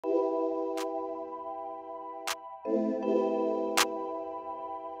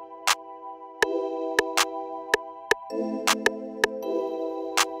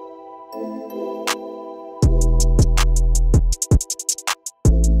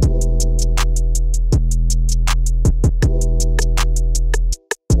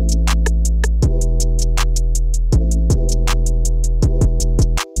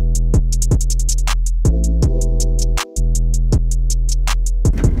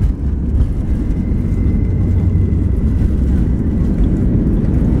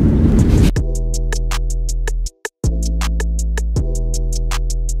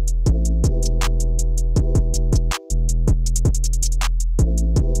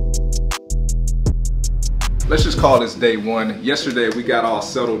let's just call this day one. Yesterday we got all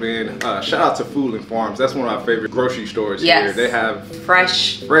settled in. Shout out to Food and Farms. That's one of my favorite grocery stores here. They have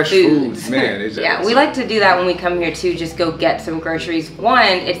fresh foods. Man, it's yeah, we like to do that when we come here too. Just go get some groceries. One,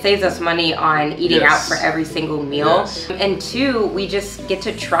 it saves us money on eating out for every single meal, and two, we just get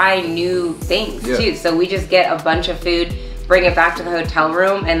to try new things too. So we just get a bunch of food, bring it back to the hotel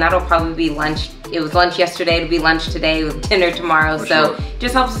room, and that'll probably be lunch. It was lunch yesterday, it'll be lunch today, with dinner tomorrow. So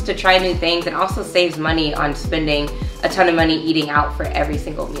just helps us to try new things, and also saves money on spending a ton of money eating out for every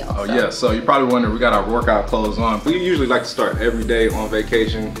single meal. Oh yeah, so you're probably wondering, we got our workout clothes on. We usually like to start every day on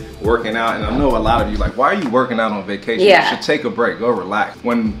vacation working out, and I know a lot of you like, why are you working out on vacation? You should take a break, go relax.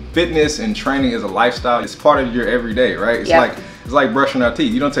 When fitness and training is a lifestyle, it's part of your everyday, right? It's like brushing our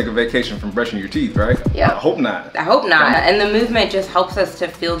teeth. You don't take a vacation from brushing your teeth, right? Yeah. I hope not. I hope not. And the movement just helps us to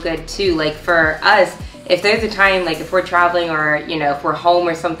feel good too. Like for us, if there's a time, like if we're traveling or, you know, if we're home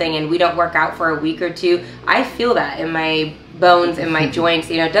or something and we don't work out for a week or two, I feel that in my bones, in my joints,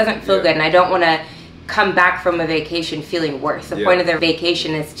 you know, it doesn't feel good. And I don't want to come back from a vacation feeling worse. The point of their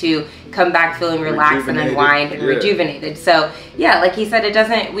vacation is to come back feeling relaxed and unwind and rejuvenated. So yeah, like he said,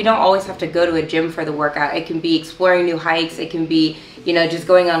 we don't always have to go to a gym for the workout. It can be exploring new hikes. It can be, you know, just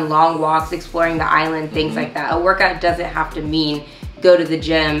going on long walks, exploring the island, things like that. A workout doesn't have to mean go to the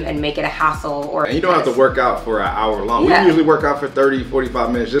gym and make it a hassle. Or you don't have to work out for an hour long. We usually work out for 30,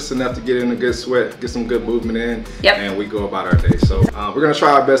 45 minutes, just enough to get in a good sweat, get some good movement in, and we go about our day. So we're gonna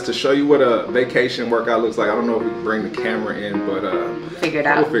try our best to show you what a vacation workout looks like. I don't know if we can bring the camera in, but we'll figure it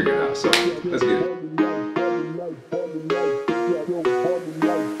out. So let's get it.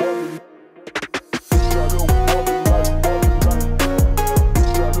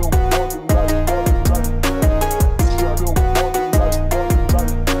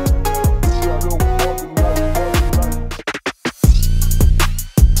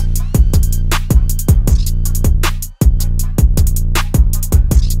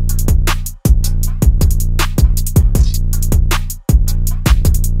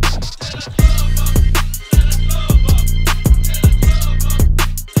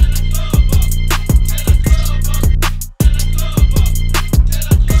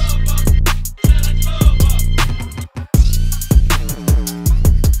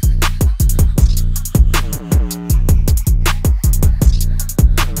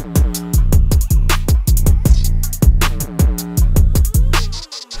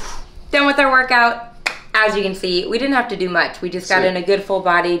 Done with our workout. As you can see, we didn't have to do much. We just got in a good full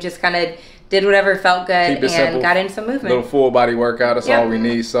body, just kind of did whatever felt good and got in some movement. Little full body workout, that's all we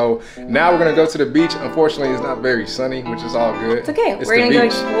need. So now we're gonna go to the beach. Unfortunately, it's not very sunny, which is all good. It's okay. We're gonna go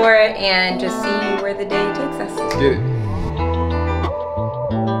explore it and just see where the day takes us. Let's get it.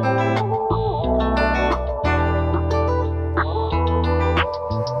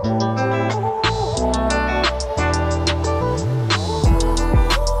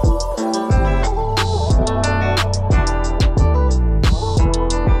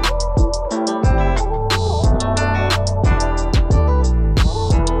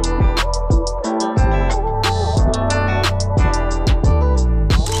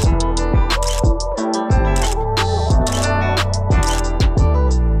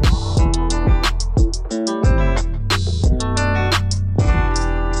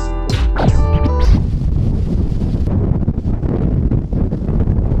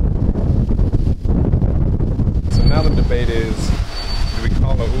 Now the debate is, do we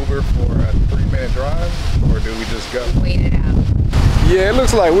call an Uber for a 3-minute drive, or do we just go? Wait it out. Yeah, it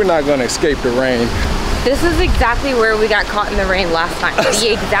looks like we're not gonna escape the rain. This is exactly where we got caught in the rain last time.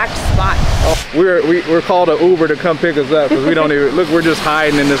 The exact spot. Oh, we're called an Uber to come pick us up because we don't even, look, we're just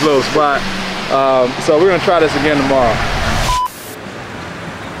hiding in this little spot. So we're gonna try this again tomorrow.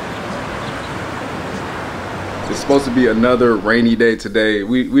 It's supposed to be another rainy day today.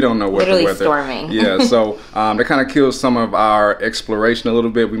 We don't know what the weather. Storming. Yeah, so that kind of kills some of our exploration a little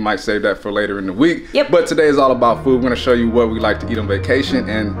bit. We might save that for later in the week. But today is all about food. We're gonna show you what we like to eat on vacation,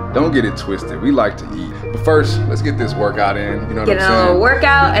 and don't get it twisted. We like to eat. But first, let's get this workout in. You know what I'm saying? Get a little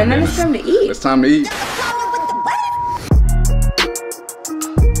workout, and then it's time to eat. It's time to eat.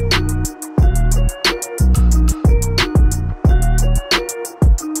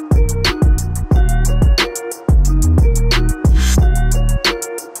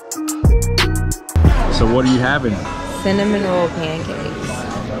 So what are you having? Cinnamon roll pancakes.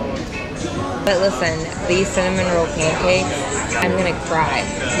 But listen, these cinnamon roll pancakes, I'm gonna cry.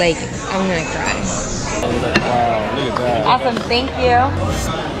 Like, I'm gonna cry. Wow, look at that. Awesome, thank you.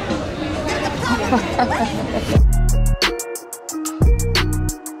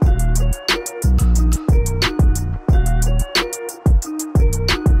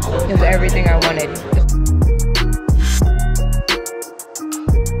 It was everything I wanted.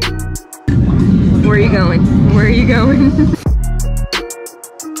 Where are you going? Where are you going?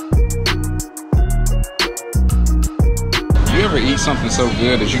 You ever eat something so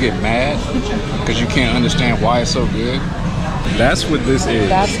good that you get mad because you can't understand why it's so good? That's what this is.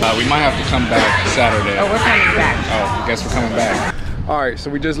 We might have to come back Saturday. Oh, we're coming back. Oh, I guess we're coming back. All right, so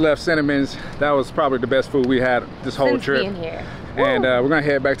we just left Cinnamon's. That was probably the best food we had this whole trip. Being here. And we're gonna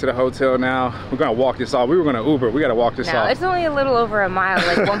head back to the hotel now. We're gonna walk this off. We were gonna Uber. We gotta walk this off. It's only a little over a mile,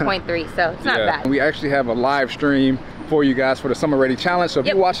 like 1.3, so it's not bad. We actually have a live stream for you guys for the Summer Ready Challenge. So if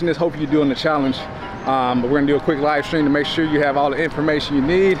you're watching this, hopefully you're doing the challenge. But we're gonna do a quick live stream to make sure you have all the information you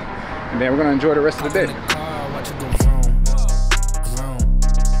need. And then we're gonna enjoy the rest of the day.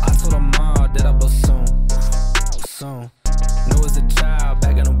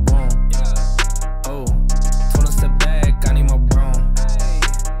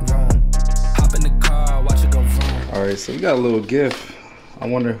 All right, so we got a little gift. I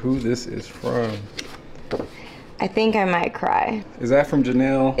wonder who this is from. I think I might cry. Is that from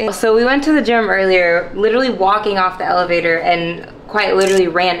Janelle? So we went to the gym earlier, literally walking off the elevator, and quite literally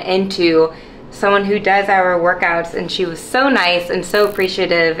ran into someone who does our workouts, and she was so nice and so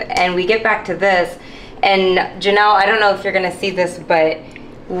appreciative. And we get back to this, and Janelle, I don't know if you're gonna see this, but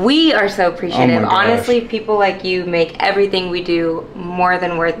we are so appreciative. Honestly, people like you make everything we do more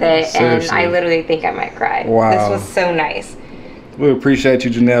than worth it. Seriously. And I literally think I might cry. Wow. This was so nice. We appreciate you,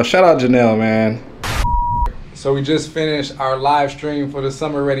 Janelle. Shout out Janelle, man. So we just finished our live stream for the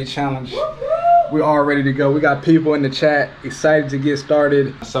Summer Ready Challenge. We're all ready to go. We got people in the chat excited to get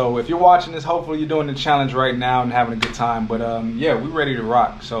started. So if you're watching this, hopefully you're doing the challenge right now and having a good time. But yeah, we're ready to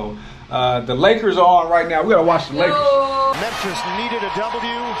rock. So the Lakers are on right now. We gotta watch the Lakers. Memphis needed a W,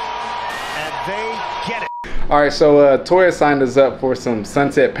 and they get it. All right, so Toya signed us up for some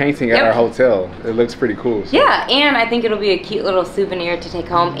sunset painting at our hotel. It looks pretty cool. So. Yeah, and I think it'll be a cute little souvenir to take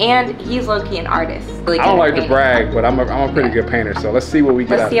home. And he's low-key an artist. Really I don't like to brag, but I'm a pretty good painter. So let's see what we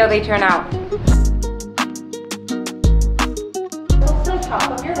get out of this. Let's see how they turn out. Also, top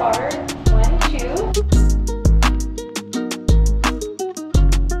of your water. 1, 2.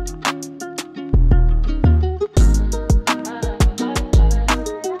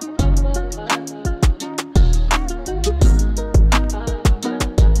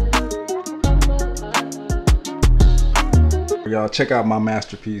 Y'all check out my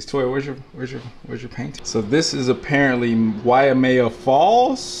masterpiece. Toya, where's your painting? So this is apparently Waimea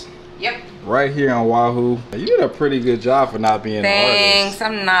Falls. Yep. Right here on Oahu. You did a pretty good job for not being an artist. Thanks.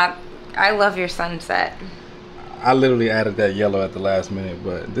 I'm not. I love your sunset. I literally added that yellow at the last minute,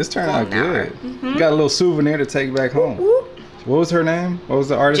 but this turned out good. You got a little souvenir to take back home. What was her name? What was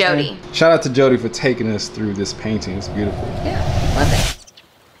the artist's name? Jody. Shout out to Jody for taking us through this painting. It's beautiful. Yeah, love it.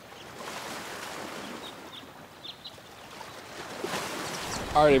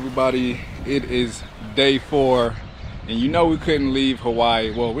 All right, everybody, it is day 4, and you know we couldn't leave Hawaii.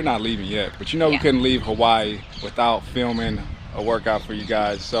 Well, we're not leaving yet, but you know we couldn't leave Hawaii without filming a workout for you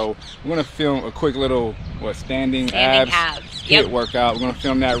guys. So we're gonna film a quick little standing abs HIIT workout. We're gonna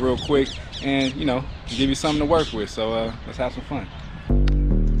film that real quick, and you know, give you something to work with. So let's have some fun.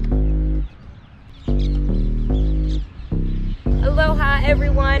 Aloha,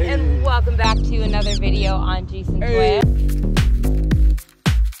 everyone, and welcome back to another video on Jason Toya.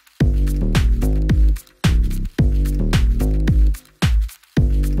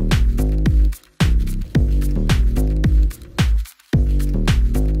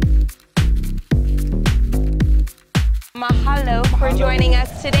 Mahalo for joining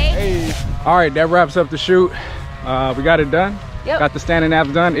us today. Hey. All right, that wraps up the shoot. We got it done. Yep. Got the standing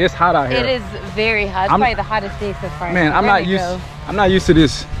abs done. It's hot out here. It is very hot. It's probably the hottest day so far. Man, I'm not used to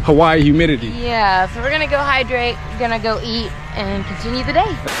this Hawaii humidity. Yeah, so we're gonna go hydrate, gonna go eat, and continue the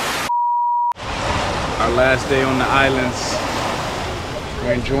day. Our last day on the islands.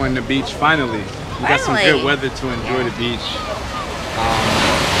 We're enjoying the beach finally. We got some good weather to enjoy the beach.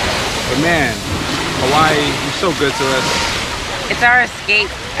 But man, Hawaii, you're so good to us. It's our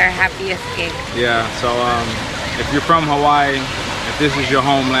escape, our happy escape. Yeah, so if you're from Hawaii, if this is your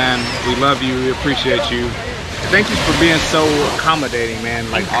homeland, we love you, we appreciate you. Thank you for being so accommodating, man.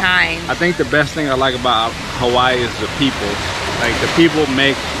 Like, kind. I think the best thing I like about Hawaii is the people. Like, the people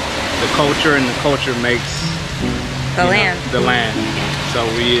make the culture, and the culture makes the land. The land. So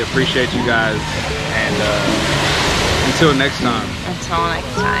we appreciate you guys, and until next time. Until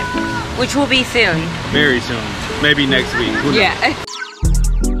next time, which will be soon. Very soon. Maybe next week. Who knows? Yeah.